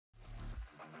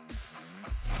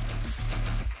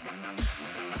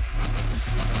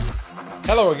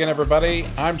Hello again, everybody.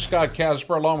 I'm Scott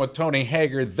Casper along with Tony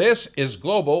Hager. This is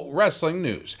Global Wrestling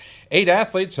News. 8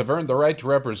 athletes have earned the right to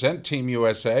represent Team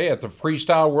USA at the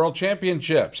Freestyle World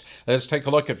Championships. Let's take a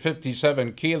look at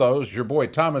 57 kilos. Your boy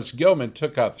Thomas Gilman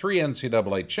took out 3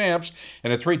 NCAA champs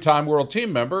and a 3-time world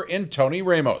team member in Tony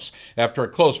Ramos. After a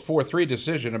close 4-3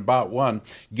 decision in bout 1,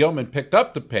 Gilman picked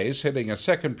up the pace, hitting a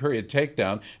second period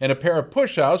takedown and a pair of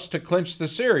push-outs to clinch the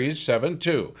series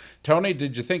 7-2. Tony,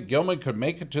 did you think Gilman could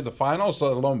make it to the finals,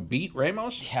 let alone beat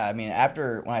Ramos? Yeah, I mean,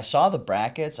 when I saw the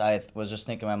brackets, I was just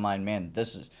thinking in my mind, man,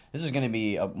 this is going to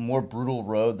be a more brutal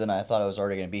road than I thought it was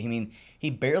already going to be. I mean,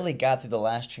 he barely got through the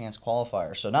last chance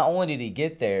qualifier. So not only did he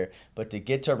get there, but to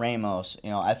get to Ramos,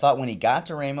 I thought when he got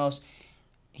to Ramos,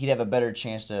 he'd have a better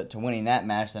chance to winning that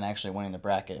match than actually winning the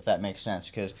bracket, if that makes sense.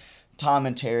 Because Tom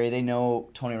and Terry, they know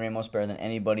Tony Ramos better than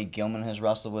anybody. Gilman has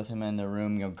wrestled with him in the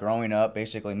room, growing up,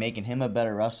 basically making him a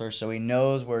better wrestler. So he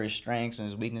knows where his strengths and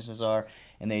his weaknesses are.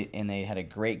 And they had a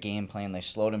great game plan. They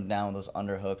slowed him down with those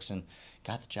underhooks and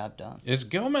got the job done. Is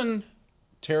Gilman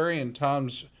Terry and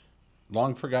Tom's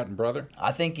long-forgotten brother?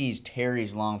 I think he's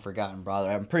Terry's long-forgotten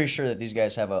brother. I'm pretty sure that these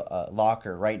guys have a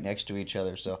locker right next to each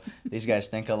other, so these guys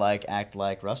think alike, act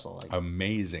alike, wrestle alike.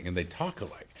 Amazing, and they talk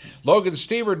alike. Logan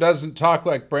Stieber doesn't talk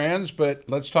like brands, but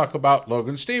let's talk about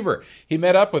Logan Stieber. He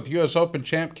met up with U.S. Open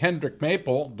champ Kendrick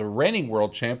Maple, the reigning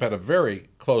world champ, at a very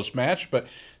close match, but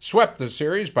swept the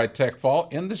series by tech fall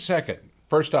in the second.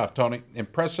 First off, Tony,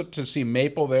 impressive to see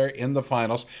Maple there in the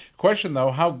finals. Question,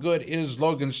 though, how good is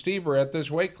Logan Stieber at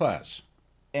this weight class?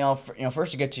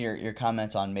 First to get to your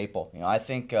comments on Maple, I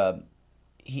think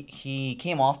he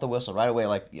came off the whistle right away.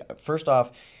 Like, first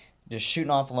off, just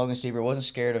shooting off Logan Stieber, wasn't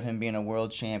scared of him being a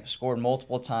world champ, scored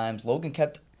multiple times. Logan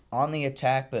kept on the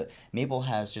attack, but Maple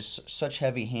has just such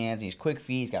heavy hands. He's quick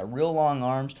feet. He's got real long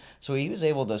arms, so he was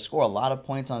able to score a lot of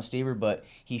points on Stieber, but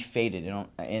he faded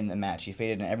in the match. He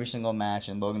faded in every single match,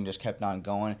 and Logan just kept on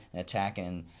going and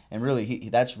attacking. And really,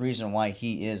 that's the reason why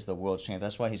he is the world champ.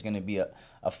 That's why he's going to be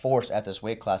a force at this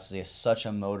weight class. He has such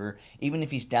a motor. Even if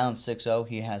he's down 6-0,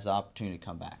 he has the opportunity to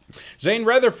come back. Zane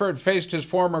Rutherford faced his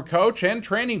former coach and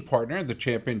training partner in the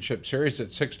championship series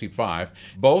at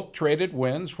 65. Both traded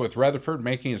wins, with Rutherford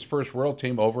making his first world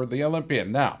team over the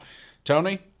Olympian. Now,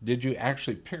 Tony, did you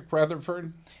actually pick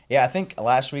Rutherford? Yeah, I think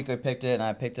last week I picked it, and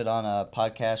I picked it on a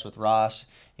podcast with Ross.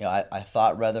 I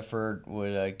thought Rutherford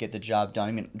would get the job done.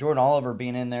 I mean, Jordan Oliver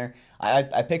being in there,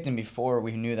 I picked him before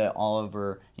we knew that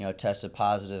Oliver tested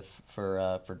positive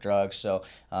for drugs, so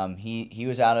he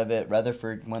was out of it.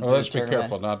 Rutherford went through the tournament. Let's be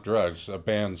careful, not drugs, a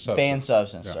banned substance. Banned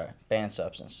substance, yeah. Sorry, banned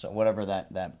substance. So whatever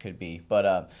that could be,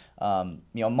 but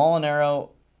Molinaro.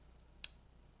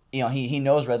 He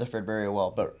knows Rutherford very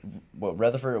well, but what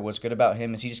Rutherford, what's good about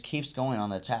him is he just keeps going on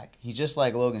the attack. He's just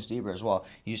like Logan Stieber as well.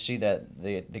 You see that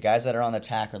the guys that are on the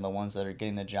attack are the ones that are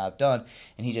getting the job done,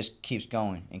 and he just keeps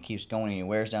going, and he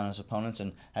wears down his opponents,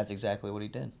 and that's exactly what he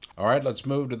did. All right, let's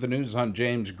move to the news on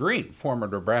James Green. Former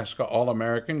Nebraska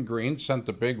All-American, Green sent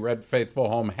the Big Red Faithful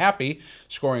home happy,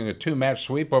 scoring a 2-match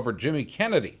sweep over Jimmy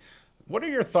Kennedy. What are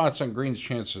your thoughts on Green's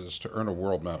chances to earn a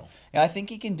world medal? Yeah, I think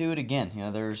he can do it again.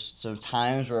 There's some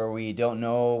times where we don't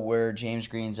know where James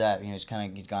Green's at. He's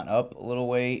gone up a little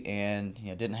weight and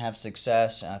didn't have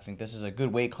success. And I think this is a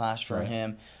good weight class for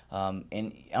him.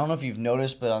 And I don't know if you've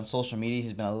noticed, but on social media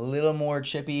he's been a little more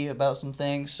chippy about some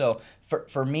things. So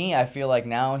for me, I feel like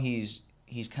now he's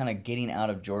kind of getting out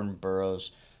of Jordan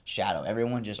Burroughs' shadow.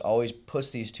 Everyone just always puts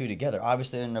these two together.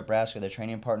 Obviously, they're in Nebraska, they're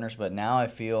training partners, but now I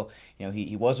feel,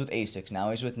 he was with ASICS,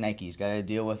 now he's with Nike. He's got to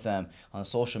deal with them. On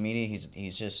social media,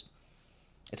 he's just,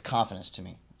 it's confidence to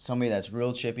me. Somebody that's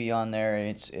real chippy on there, and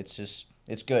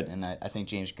it's good, and I think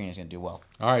James Green is going to do well.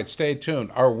 All right, stay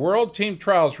tuned. Our World Team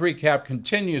Trials recap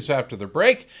continues after the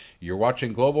break. You're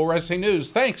watching Global Wrestling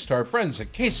News thanks to our friends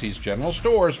at Casey's General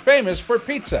Stores, famous for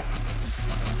pizza.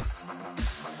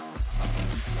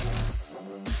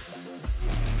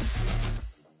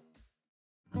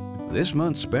 This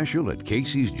month's special at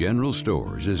Casey's General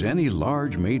Stores is any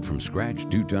large made-from-scratch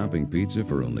 2-topping pizza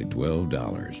for only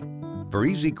 $12. For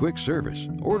easy, quick service,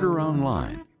 order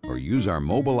online or use our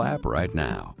mobile app right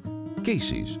now.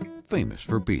 Casey's, famous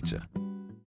for pizza.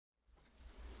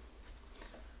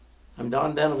 I'm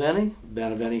Don Beneveni,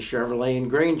 Beneveni Chevrolet in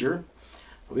Granger.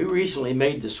 We recently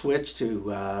made the switch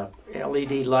to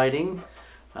LED lighting.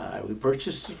 We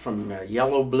purchased it from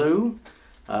Yellow Blue.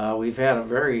 We've had a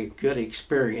very good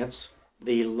experience.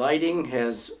 The lighting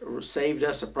has saved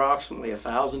us approximately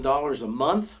 $1,000 a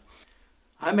month.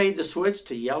 I made the switch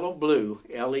to Yellow Blue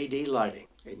LED lighting,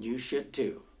 and you should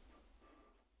too.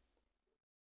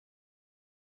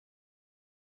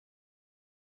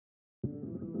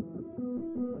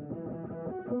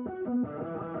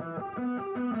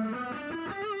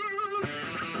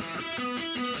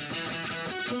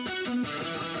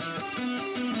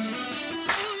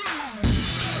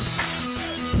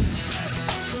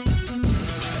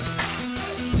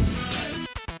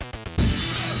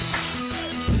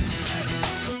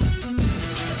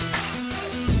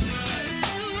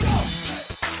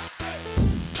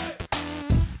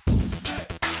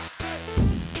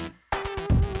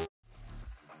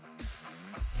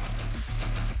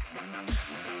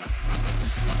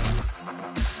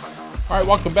 All right,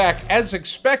 welcome back. As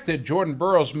expected, Jordan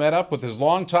Burroughs met up with his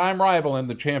longtime rival in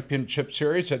the championship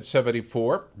series at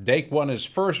 74. Dake won his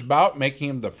first bout, making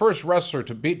him the first wrestler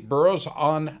to beat Burroughs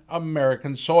on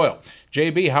American soil.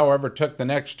 JB, however, took the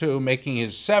next two, making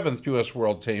his 7th U.S.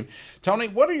 World Team. Tony,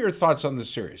 what are your thoughts on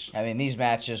this series? I mean, these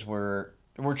matches were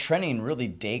trending really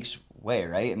Dake's way,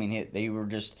 right? I mean, they were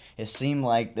just, it seemed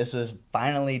like this was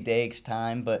finally Dake's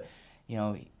time, but, you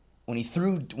know, when he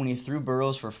threw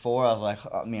Burroughs for 4, I was like,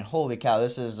 I mean, holy cow,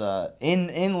 this is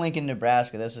in Lincoln,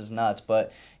 Nebraska, this is nuts.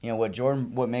 But you know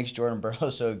what makes Jordan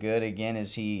Burroughs so good again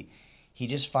is he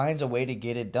just finds a way to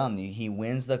get it done. He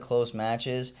wins the close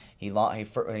matches. He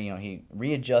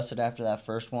readjusted after that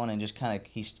first one and just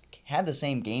he had the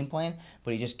same game plan,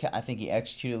 but I think he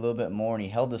executed a little bit more and he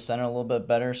held the center a little bit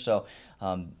better. So.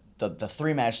 The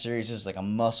 3-match series is like a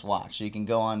must watch. So you can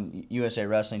go on USA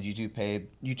Wrestling's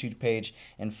YouTube page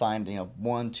and find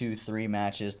 1, 2, 3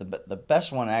 matches. The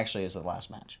best one actually is the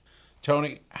last match.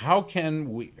 Tony, how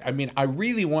can we? I mean, I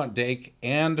really want Dake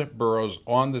and Burroughs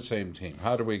on the same team.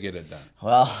 How do we get it done?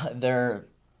 Well,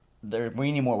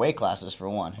 we need more weight classes for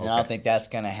one. And I don't think that's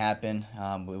going to happen.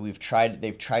 They've tried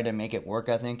to make it work.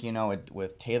 I think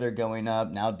with Taylor going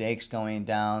up, now Dake's going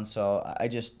down. So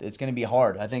it's going to be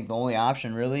hard. I think the only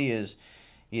option really is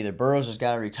either Burroughs has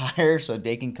got to retire so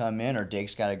Dake can come in, or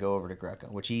Dake's got to go over to Greco,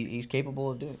 which he's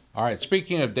capable of doing. All right.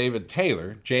 Speaking of David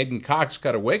Taylor, Jaden Cox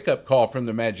got a wake-up call from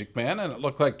the Magic Man, and it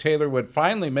looked like Taylor would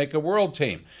finally make a world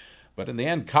team. But in the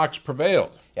end, Cox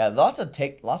prevailed. Yeah, lots to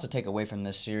take away from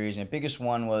this series. And the biggest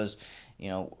one was,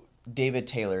 David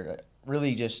Taylor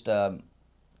really just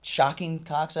shocking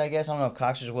Cox, I guess. I don't know if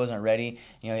Cox just wasn't ready.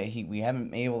 We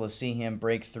haven't been able to see him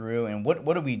break through. And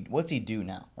what's he do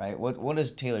now, right? What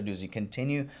does Taylor do? Does he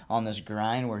continue on this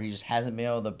grind where he just hasn't been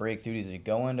able to break through? Does he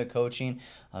go into coaching?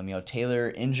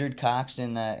 Taylor injured Cox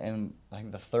in the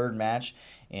 3rd match,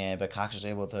 but Cox was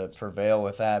able to prevail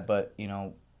with that. But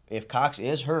if Cox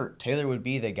is hurt, Taylor would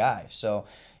be the guy. So,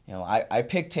 I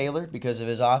picked Taylor because of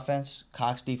his offense.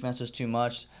 Cox defense was too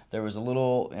much. There was a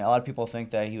lot of people think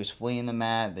that he was fleeing the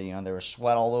mat. That, there was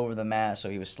sweat all over the mat, so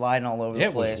he was sliding all over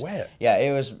the place. It was wet. Yeah,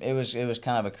 it was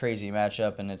kind of a crazy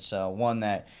matchup, and it's one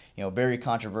that very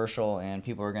controversial, and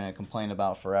people are going to complain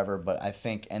about forever. But I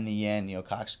think in the end,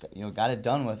 Cox got it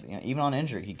done with. Even on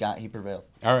injury, he prevailed.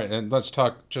 All right, and let's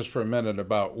talk just for a minute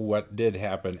about what did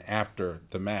happen after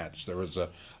the match. There was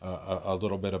a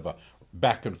little bit of a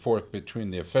back and forth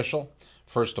between the official.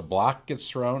 First, a block gets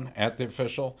thrown at the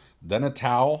official, then a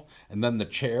towel, and then the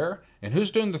chair. And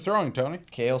who's doing the throwing, Tony?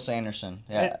 Cale Sanderson.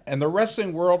 Yeah. And the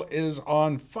wrestling world is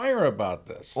on fire about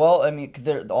this. Well, I mean,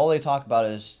 all they talk about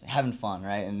is having fun,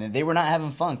 right? And they were not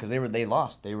having fun because they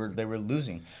lost. They were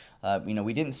losing.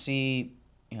 We didn't see.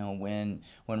 When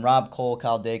Rob Cole,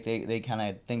 Kyle Dake, they kind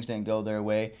of, things didn't go their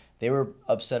way. They were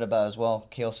upset about it as well.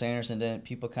 Cale Sanderson didn't.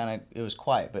 People it was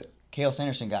quiet, but Cale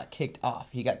Sanderson got kicked off.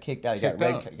 He got kicked out.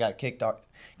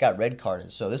 Got red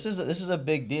carded. So this is a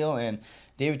big deal, and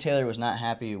David Taylor was not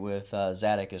happy with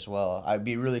Zadok as well. I'd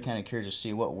be really kind of curious to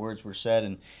see what words were said,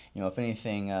 and if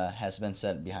anything has been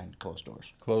said behind closed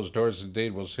doors. Closed doors,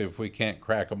 indeed. We'll see if we can't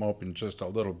crack them open just a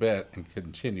little bit and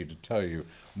continue to tell you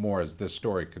more as this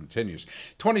story continues.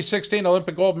 2016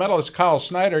 Olympic gold medalist Kyle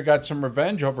Snyder got some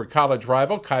revenge over college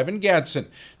rival Kyvan Gadsden.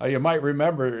 You might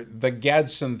remember the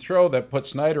Gadsden throw that put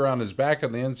Snyder on his back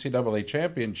in the NCAA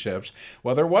championships.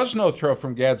 Well, there was no throw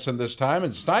from Gadsden this time,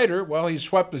 and Snyder, well, he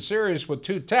swept the series with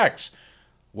 2 techs.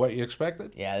 What you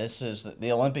expected? Yeah, this is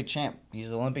the Olympic champ. He's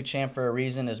the Olympic champ for a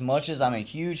reason. As much as I'm a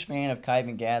huge fan of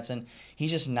Kyvan Gadsden,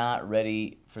 he's just not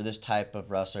ready for this type of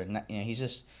wrestler. He's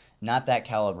just not that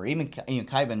caliber. Even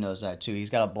Kyvan knows that too. He's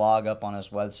got a blog up on his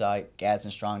website,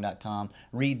 gadsdenstrong.com.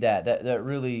 Read that. That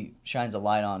really shines a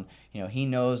light on. He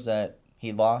knows that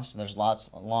he lost. There's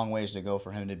long ways to go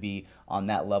for him to be on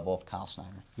that level of Kyle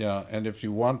Snyder. Yeah, and if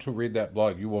you want to read that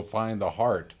blog, you will find the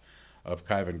heart of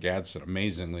Kyvan Gadsden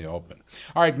amazingly open.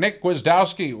 All right, Nick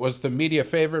Gwizdowski was the media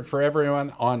favorite for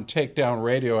everyone on Takedown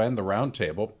Radio and the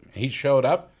Roundtable. He showed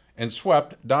up and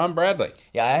swept Don Bradley.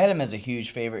 Yeah, I had him as a huge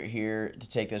favorite here to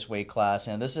take this weight class,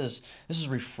 and this is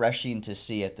refreshing to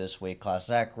see at this weight class.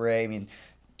 Zach Ray, I mean,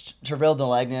 Tervel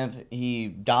Delegnev, he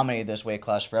dominated this weight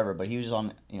class forever, but he was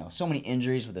on so many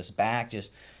injuries with his back,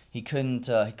 just he couldn't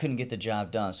get the job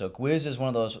done. So Gwiz is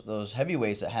one of those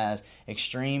heavyweights that has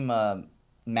extreme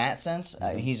mat sense.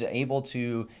 He's able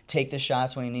to take the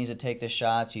shots when he needs to take the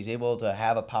shots. He's able to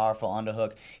have a powerful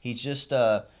underhook. He's just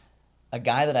a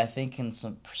guy that I think can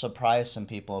surprise some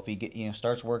people if he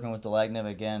starts working with Delegnev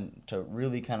again to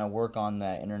really kind of work on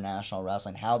that international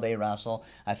wrestling, how they wrestle.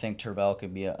 I think Tervel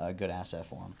could be a good asset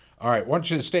for him. All right, I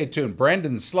want you to stay tuned.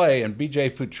 Brandon Slay and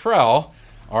BJ Futrell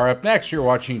are up next. You're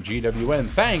watching GWN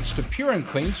thanks to Pure and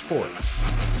Clean Sports.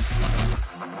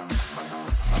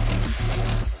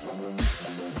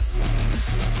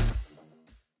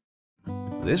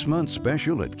 This month's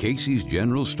special at Casey's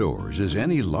General Stores is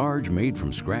any large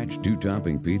made-from-scratch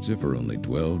two-topping pizza for only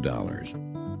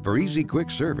 $12. For easy,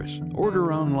 quick service,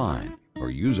 order online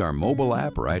or use our mobile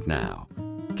app right now.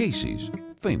 Casey's,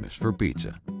 famous for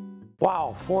pizza.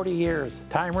 Wow, 40 years.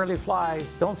 Time really flies.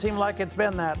 Don't seem like it's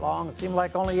been that long. It seemed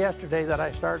like only yesterday that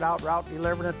I started out route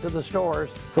delivering it to the stores.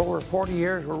 For over 40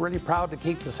 years, we're really proud to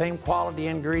keep the same quality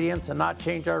ingredients and not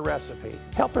change our recipe.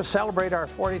 Help us celebrate our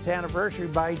 40th anniversary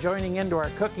by joining into our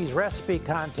cookies recipe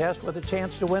contest with a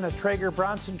chance to win a Traeger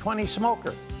Bronson 20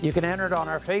 smoker. You can enter it on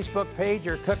our Facebook page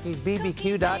or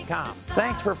cookiesbbq.com.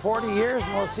 Thanks for 40 years,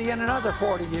 and we'll see you in another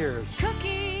 40 years.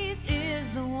 Cookies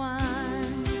is the one.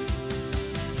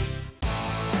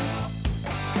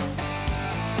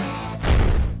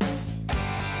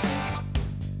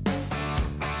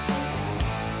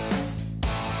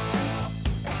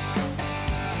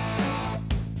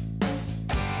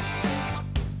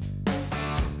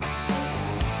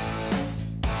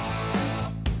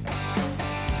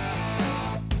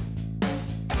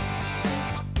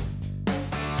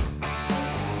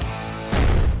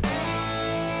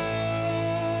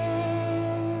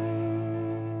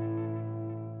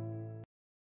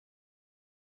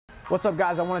 What's up,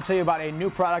 guys? I want to tell you about a new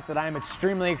product that I am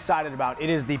extremely excited about. It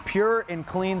is the Pure and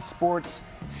Clean Sports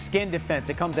Skin Defense.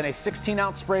 It comes in a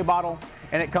 16-ounce spray bottle,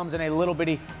 and it comes in a little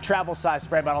bitty travel size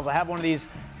spray bottles. I have one of these,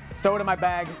 throw it in my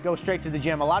bag, go straight to the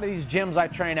gym. A lot of these gyms I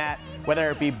train at, whether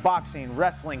it be boxing,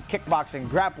 wrestling, kickboxing,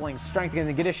 grappling, strength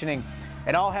and conditioning,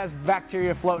 it all has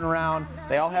bacteria floating around.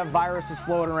 They all have viruses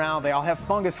floating around. They all have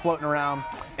fungus floating around.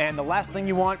 And the last thing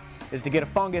you want is to get a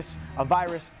fungus, a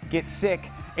virus, get sick,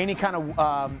 any kind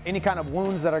of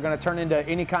wounds that are going to turn into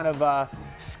any kind of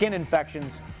skin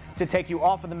infections, to take you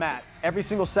off of the mat. Every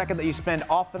single second that you spend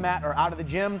off the mat or out of the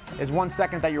gym is 1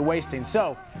 second that you're wasting.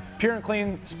 So Pure and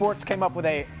Clean Sports came up with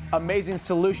an amazing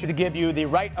solution to give you the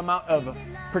right amount of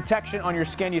protection on your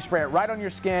skin. You spray it right on your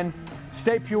skin.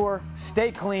 Stay pure,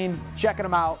 stay clean. Checking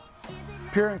them out,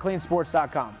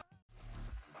 pureandcleansports.com.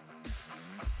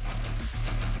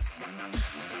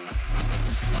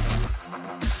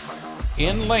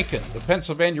 In Lincoln, the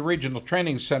Pennsylvania Regional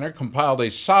Training Center compiled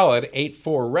a solid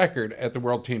 8-4 record at the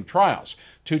World Team Trials.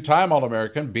 Two-time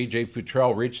All-American B.J.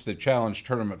 Futrell reached the Challenge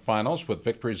Tournament Finals with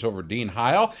victories over Dean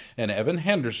Heil and Evan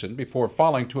Henderson before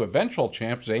falling to eventual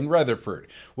champ Zane Rutherford.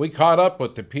 We caught up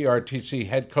with the PRTC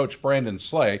head coach Brandon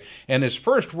Slay and his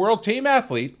first World Team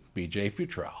athlete, B.J.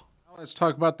 Futrell. Let's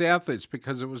talk about the athletes,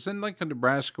 because it was in Lincoln,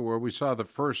 Nebraska where we saw the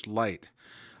first light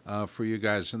for you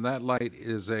guys, and that light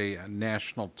is a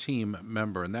national team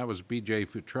member, and that was B.J.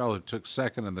 Futrell, who took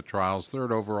second in the trials,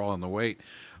 third overall in the weight.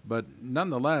 But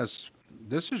nonetheless,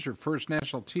 this is your first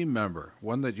national team member,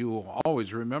 one that you will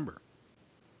always remember.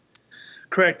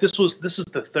 Correct. This is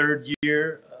the third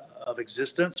year of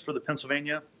existence for the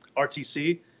Pennsylvania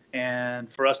RTC, and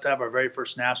for us to have our very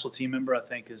first national team member, I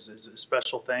think, is a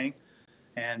special thing.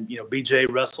 And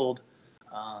BJ wrestled.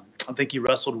 I think he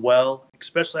wrestled well,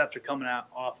 especially after coming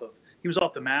he was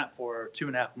off the mat for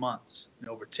 2.5 months,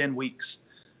 over 10 weeks,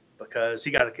 because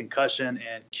he got a concussion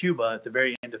in Cuba at the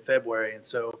very end of February. And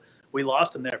so we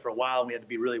lost him there for a while, and we had to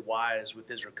be really wise with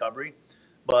his recovery.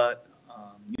 But,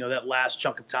 that last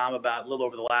chunk of time, about a little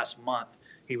over the last month,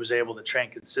 he was able to train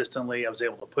consistently. I was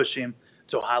able to push him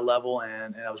to a high level,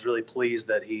 and I was really pleased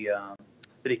that he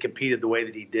competed the way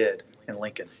that he did in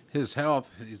Lincoln. His health,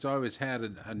 he's always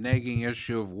had a nagging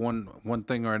issue of one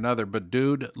thing or another, but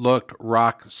dude looked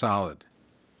rock solid.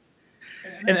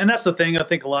 And that's the thing. I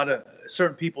think a lot of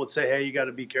certain people would say, hey, you got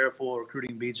to be careful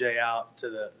recruiting BJ out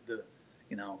to the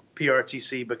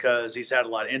PRTC because he's had a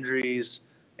lot of injuries.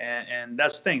 And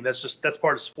that's the thing. That's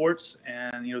part of sports.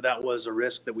 And, that was a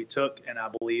risk that we took. And I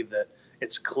believe that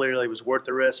it's clearly was worth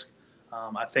the risk.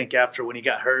 I think after when he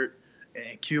got hurt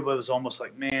in Cuba, it was almost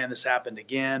like, man, this happened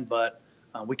again. But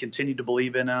we continue to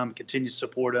believe in him, continue to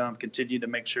support him, continue to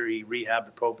make sure he rehabbed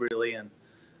appropriately, and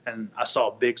I saw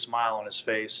a big smile on his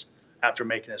face after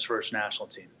making his first national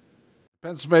team.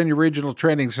 Pennsylvania Regional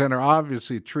Training Center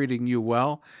obviously treating you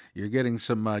well. You're getting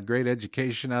some great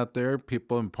education out there,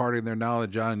 people imparting their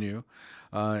knowledge on you.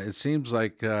 It seems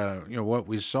like what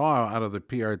we saw out of the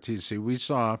PRTC, we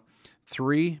saw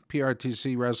 3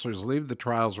 PRTC wrestlers leave the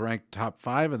trials ranked top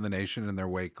 5 in the nation in their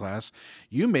weight class.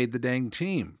 You made the dang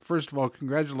team. First of all,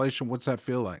 congratulations. What's that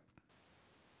feel like?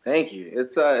 Thank you.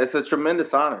 It's a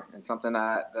tremendous honor and something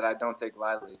that I don't take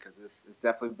lightly, because it's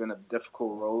definitely been a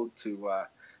difficult road to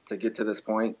get to this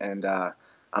point, and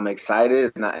I'm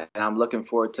excited, and I'm looking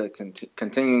forward to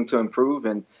continuing to improve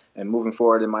and moving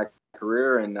forward in my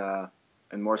career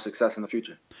and more success in the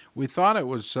future. We thought it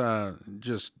was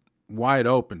just wide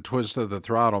open, twist of the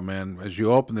throttle, man, as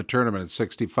you open the tournament at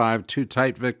 65. 2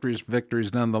 tight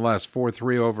victories nonetheless.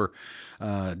 4-3 over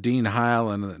Dean Heil,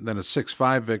 and then a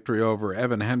 6-5 victory over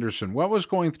Evan Henderson. What was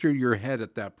going through your head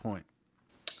at that point?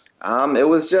 It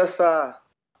was just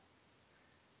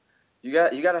you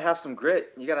got to have some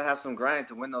grit. You got to have some grind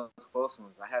to win those close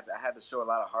ones. I had to show a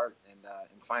lot of heart and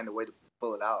find a way to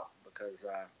pull it out, because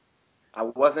I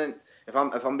wasn't, if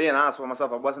I'm being honest with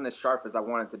myself, I wasn't as sharp as I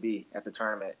wanted to be at the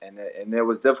tournament, and it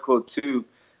was difficult to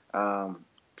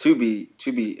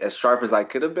be as sharp as I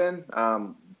could have been,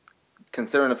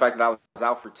 considering the fact that I was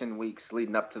out for 10 weeks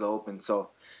leading up to the Open.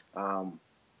 So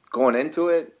going into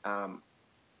it, I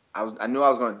knew I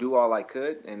was going to do all I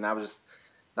could, and I was just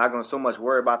not going to so much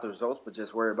worry about the results, but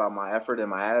just worry about my effort and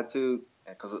my attitude,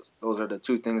 because those are the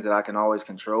 2 things that I can always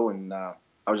control, and I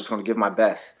was just going to give my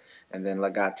best and then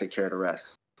let God take care of the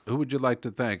rest. Who would you like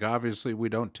to thank? Obviously, we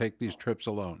don't take these trips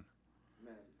alone.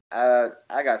 I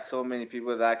got so many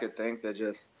people that I could thank that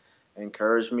just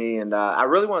encouraged me, and I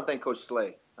really want to thank Coach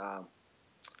Slay. I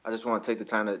just want to take the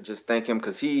time to just thank him,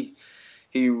 because he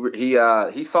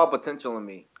saw potential in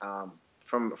me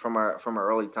from an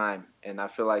early time, and I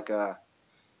feel like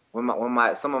when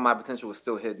some of my potential was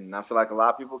still hidden. I feel like a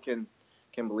lot of people can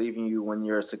believe in you when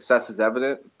your success is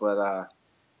evident, but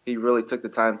he really took the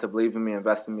time to believe in me,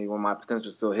 invest in me when my potential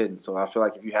is still hidden. So I feel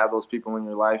like if you have those people in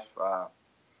your life,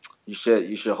 you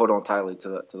should hold on tightly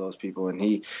to those people. And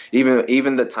he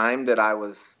even the time that I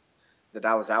was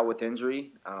out with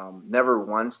injury, never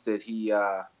once did he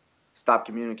stop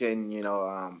communicating,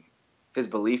 his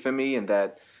belief in me and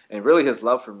really his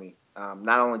love for me,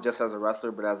 not only just as a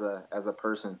wrestler but as a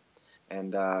person.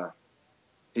 And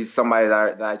he's somebody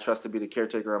that I trust to be the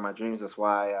caretaker of my dreams. That's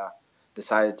why I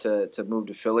decided to move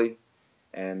to Philly,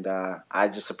 and I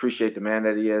just appreciate the man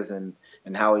that he is and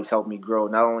how he's helped me grow,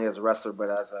 not only as a wrestler but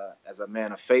as a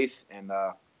man of faith and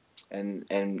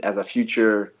as a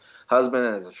future husband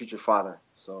and as a future father.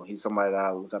 So he's somebody that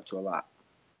I look up to a lot.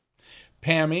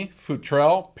 Pammy,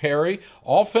 Futrell, Perry,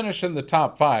 all finished in the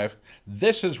top 5.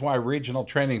 This is why regional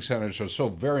training centers are so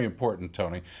very important,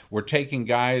 Tony. We're taking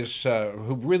guys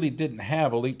who really didn't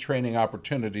have elite training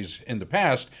opportunities in the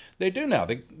past. They do now.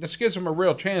 This gives them a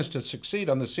real chance to succeed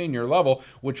on the senior level,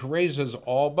 which raises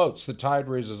all boats. The tide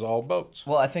raises all boats.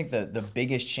 Well, I think the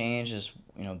biggest change is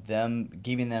them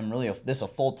giving them really a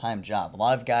full-time job. A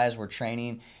lot of guys were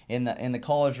training in the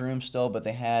college room still, but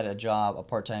they had a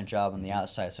part-time job on the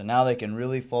outside. So now they can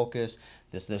really focus.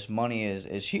 This money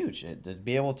is huge. To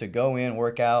be able to go in,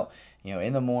 work out,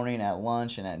 in the morning, at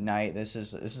lunch, and at night. This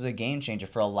is a game changer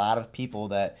for a lot of people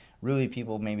that really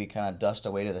people maybe kind of dust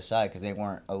away to the side because they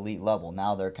weren't elite level.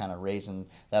 Now they're kind of raising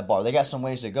that bar. They got some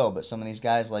ways to go, but some of these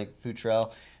guys like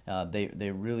Futrell,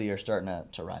 they really are starting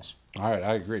to rise. All right,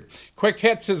 I agree. Quick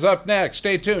Hits is up next.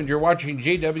 Stay tuned. You're watching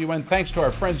GWN. Thanks to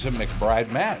our friends at McBride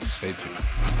Matt. Stay tuned.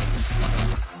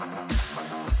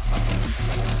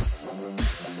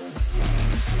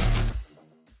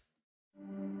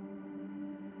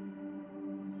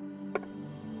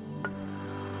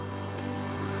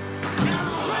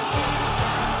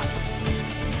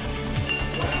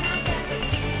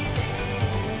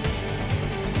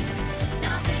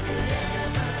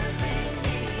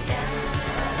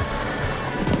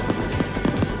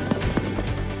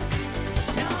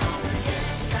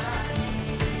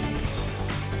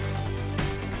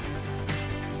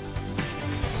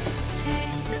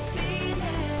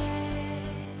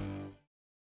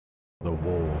 The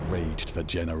war raged for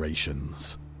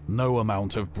generations. No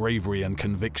amount of bravery and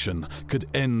conviction could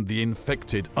end the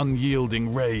infected,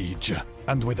 unyielding rage.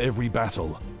 And with every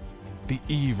battle, the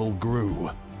evil grew,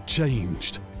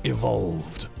 changed,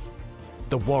 evolved.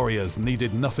 The warriors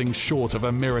needed nothing short of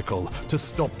a miracle to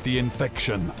stop the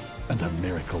infection, and a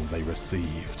miracle they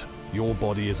received. Your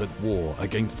body is at war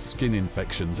against skin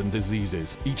infections and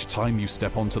diseases each time you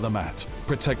step onto the mat.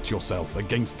 Protect yourself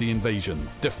against the invasion.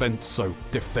 Defend Soap.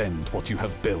 Defend what you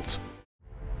have built.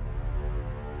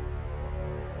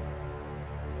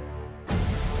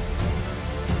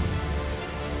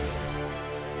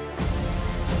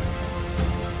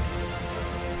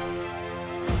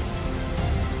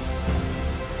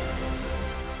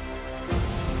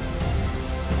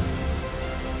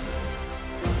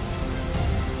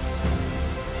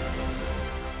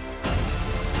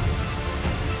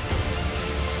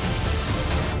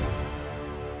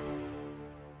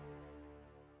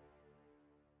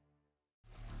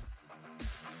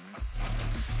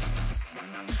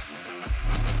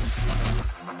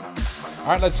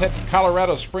 All right, let's head to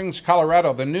Colorado Springs,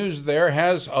 Colorado. The news there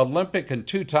has Olympic and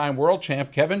two-time world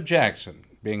champ Kevin Jackson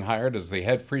being hired as the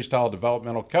head freestyle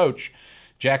developmental coach.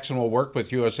 Jackson will work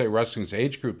with USA Wrestling's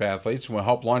age group athletes and will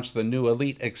help launch the new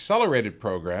Elite Accelerated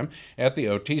program at the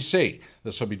OTC.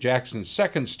 This will be Jackson's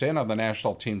second stint on the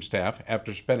national team staff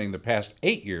after spending the past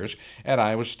 8 years at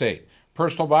Iowa State.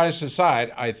 Personal bias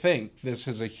aside, I think this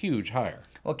is a huge hire.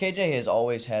 Well, KJ has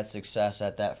always had success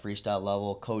at that freestyle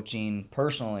level, coaching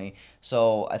personally.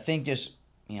 So I think just,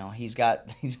 he's got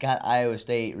Iowa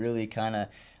State really kind of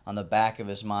on the back of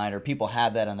his mind, or people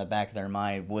have that on the back of their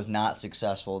mind, was not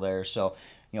successful there. So,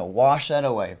 wash that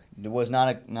away. It was not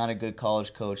a good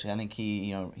college coach. I think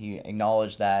he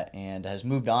acknowledged that and has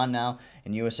moved on now.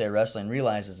 And USA Wrestling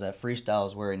realizes that freestyle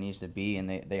is where it needs to be, and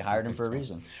they hired him for a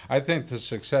reason. I think the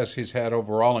success he's had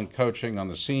overall in coaching on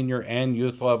the senior and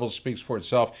youth level speaks for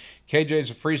itself. KJ's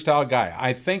a freestyle guy.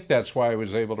 I think that's why he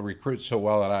was able to recruit so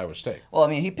well at Iowa State. Well,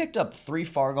 he picked up 3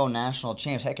 Fargo national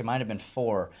champs. Heck, it might have been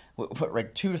 4.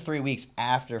 Like 2 to 3 weeks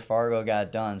after Fargo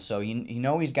got done. So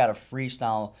he's got a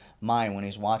freestyle mind when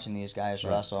he's watching these guys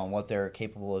wrestle and what they're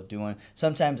capable of doing.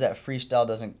 Sometimes that freestyle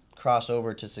doesn't cross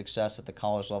over to success at the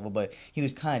college level, but he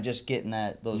was kind of just getting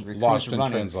those recruits lost in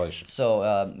running. Translation. So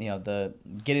the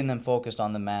getting them focused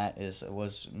on the mat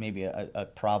was maybe a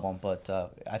problem, but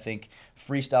I think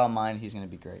freestyle mind, he's going to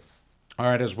be great. All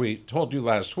right, as we told you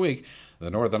last week,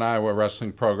 the Northern Iowa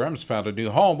Wrestling program has found a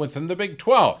new home within the Big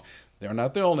 12. They're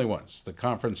not the only ones. The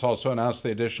conference also announced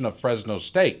the addition of Fresno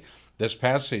State. This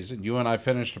past season, UNI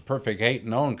finished a perfect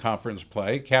 8-0 in conference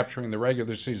play, capturing the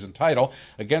regular season title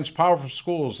against powerful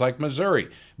schools like Missouri.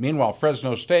 Meanwhile,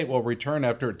 Fresno State will return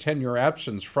after a 10-year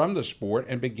absence from the sport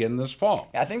and begin this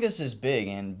fall. I think this is big,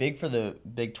 and big for the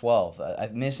Big 12.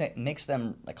 I've mixed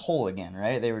them like whole again,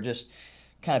 right? They were just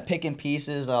kind of picking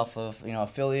pieces off of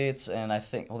affiliates, and I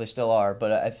think they still are,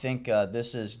 but I think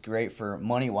this is great for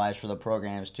money wise for the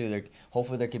programs too.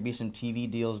 Hopefully there could be some TV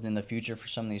deals in the future for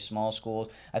some of these small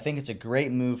schools. I think it's a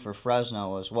great move for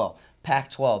Fresno as well.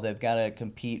 Pac-12, they've got to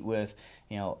compete with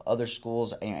other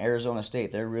schools. Arizona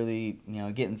State, they're really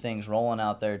getting things rolling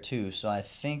out there too. So I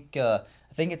think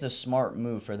it's a smart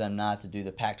move for them not to do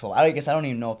the Pac-12. I guess I don't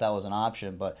even know if that was an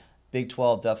option, but Big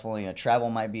 12 definitely, travel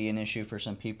might be an issue for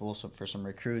some people, for some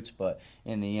recruits, but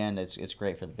in the end, it's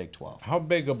great for the Big 12. How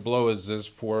big a blow is this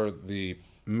for the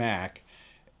MAC?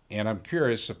 And I'm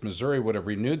curious if Missouri would have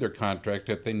renewed their contract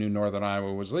if they knew Northern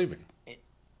Iowa was leaving.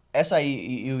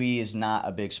 SIUE is not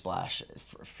a big splash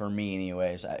for me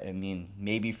anyways. I mean,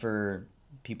 maybe for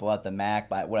people at the MAC,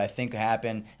 but what I think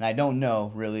happened, and I don't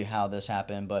know really how this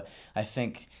happened, but I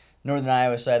think Northern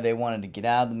Iowa said they wanted to get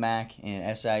out of the MAC, and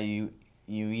SIUE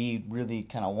really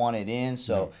kind of wanted in,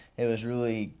 so it was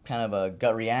really kind of a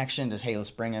gut reaction to, hey, let's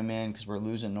bring them in because we're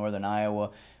losing Northern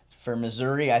Iowa. For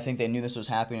Missouri, I think they knew this was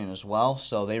happening as well,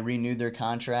 so they renewed their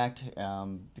contract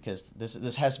because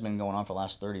this has been going on for the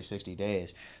last 30, 60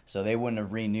 days. So they wouldn't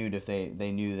have renewed if they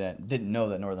didn't know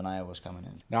that Northern Iowa was coming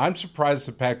in. Now, I'm surprised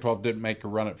the Pac-12 didn't make a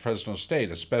run at Fresno State,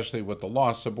 especially with the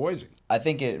loss of Boise. I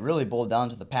think it really boiled down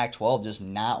to the Pac-12 just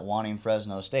not wanting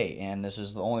Fresno State, and this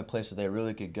is the only place that they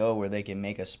really could go where they can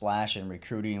make a splash in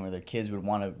recruiting, where their kids would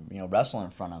want to wrestle in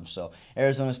front of them. So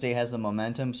Arizona State has the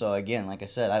momentum. So again, like I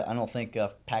said, I don't think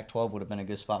Pac-12 would have been a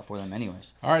good spot for them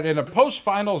anyways. All right, in a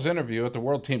post-finals interview at the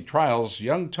World Team Trials,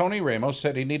 young Tony Ramos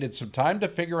said he needed some time to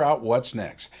figure out what's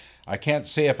next. I can't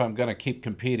say if I'm going to keep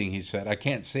competing, he said. I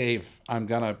can't say if I'm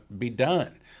going to be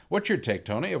done. What's your take,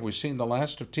 Tony? Have we seen the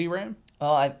last of T-Ram?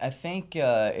 Well, I think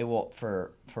it will,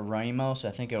 for Ramos, I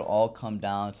think it'll all come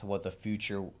down to what the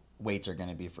future weights are going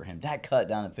to be for him. That cut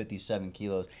down to 57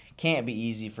 kilos can't be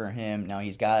easy for him. Now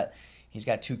he's got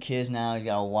 2 kids now. He's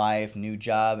got a wife, new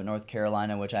job in North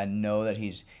Carolina, which I know that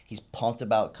he's pumped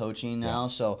about coaching now. Yeah.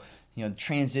 So,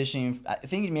 transitioning, I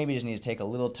think he maybe just needs to take a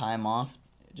little time off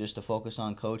just to focus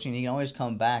on coaching. He can always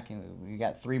come back, and we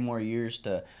got 3 more years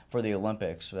for the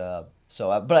Olympics.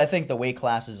 So, but I think the weight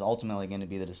class is ultimately going to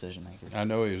be the decision maker. I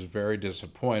know he was very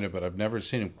disappointed, but I've never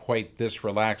seen him quite this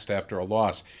relaxed after a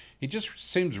loss. He just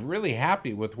seems really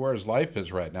happy with where his life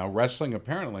is right now. Wrestling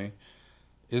apparently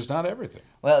is not everything.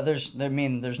 Well, there's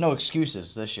no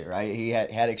excuses this year, right? He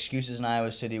had excuses in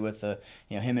Iowa City with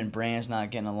him and Brands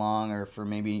not getting along, or for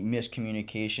maybe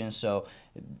miscommunication. So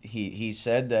he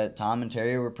said that Tom and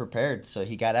Terry were prepared. So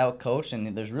he got out coached,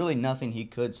 and there's really nothing he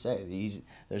could say.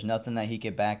 There's nothing that he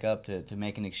could back up to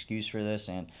make an excuse for this.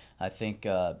 And I think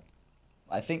at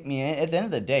the end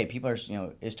of the day, people are,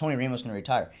 is Tony Ramos going to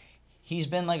retire? He's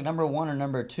been like number 1 or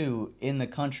number 2 in the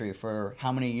country for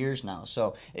how many years now?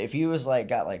 So if he was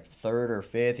got 3rd or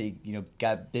 5th, he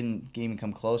didn't even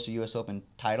come close to U.S. Open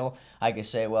title, I could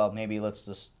say, well, maybe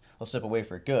let's slip away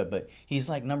for good. But he's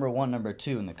like number 1, number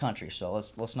 2 in the country. So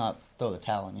let's not throw the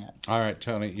towel in yet. All right,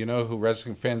 Tony. You know who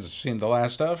wrestling fans have seen the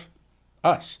last of?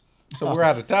 Us. So we're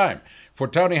out of time. For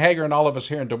Tony Hager and all of us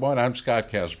here in Des Moines, I'm Scott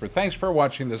Casper. Thanks for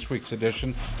watching this week's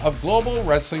edition of Global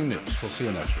Wrestling News. We'll see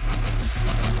you next week.